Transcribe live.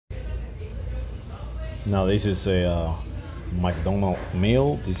Now this is a McDonald's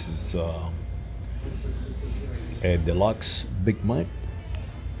meal. This is a deluxe Big Mac,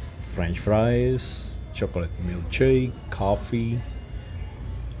 French fries, chocolate milkshake, coffee,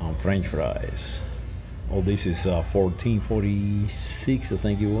 and French fries. All this is 14.46, I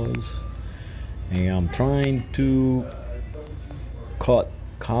think it was. And I'm trying to cut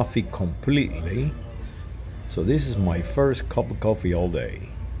coffee completely. So this is my first cup of coffee all day,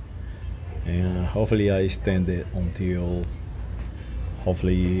 and hopefully I stand it until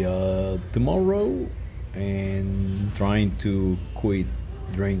hopefully tomorrow, and trying to quit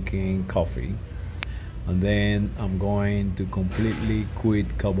drinking coffee, and then I'm going to completely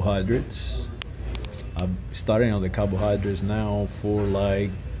quit carbohydrates. I'm starting on the carbohydrates now for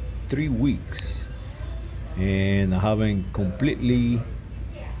like 3 weeks, and I haven't completely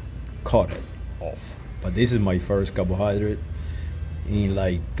cut it off, but this is my first carbohydrate in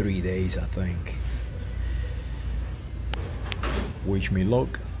like 3 days, I think. Wish me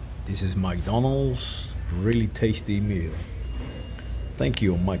luck. This is McDonald's, really tasty meal. Thank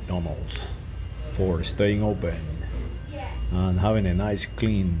you, McDonald's, for staying open and having a nice,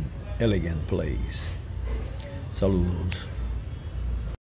 clean, elegant place. Saludos.